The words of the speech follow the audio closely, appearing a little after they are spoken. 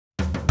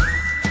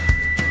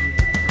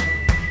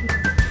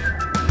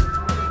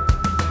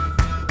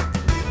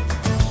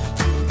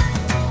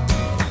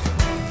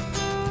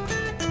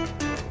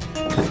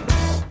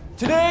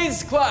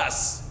Today's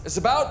class is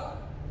about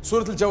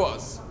صورة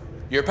الجواز,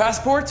 your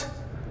passport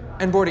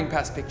and boarding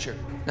pass picture.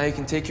 Now you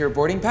can take your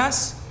boarding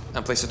pass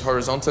and place it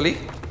horizontally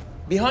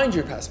behind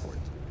your passport,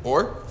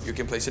 or you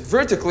can place it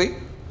vertically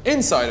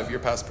inside of your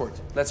passport.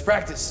 Let's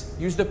practice.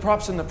 Use the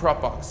props in the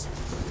prop box.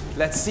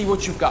 Let's see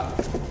what you've got.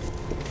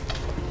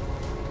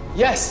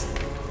 Yes.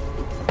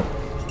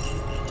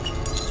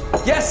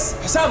 Yes,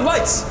 Hassan,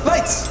 lights,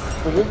 lights.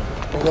 Over here,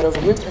 bring that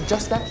over here,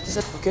 adjust that,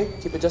 okay,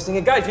 keep adjusting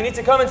it. Guys, you need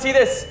to come and see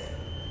this.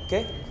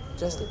 Okay,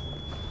 adjust it.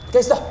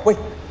 Okay, stop, wait.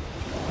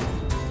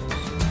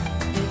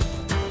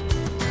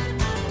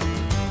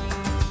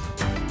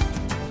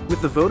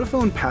 With the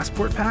Vodafone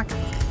Passport Pack,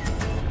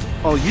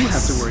 all you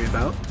have to worry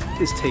about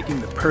is taking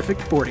the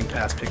perfect boarding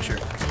pass picture.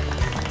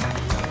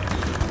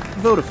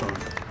 Vodafone,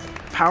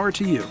 power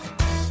to you.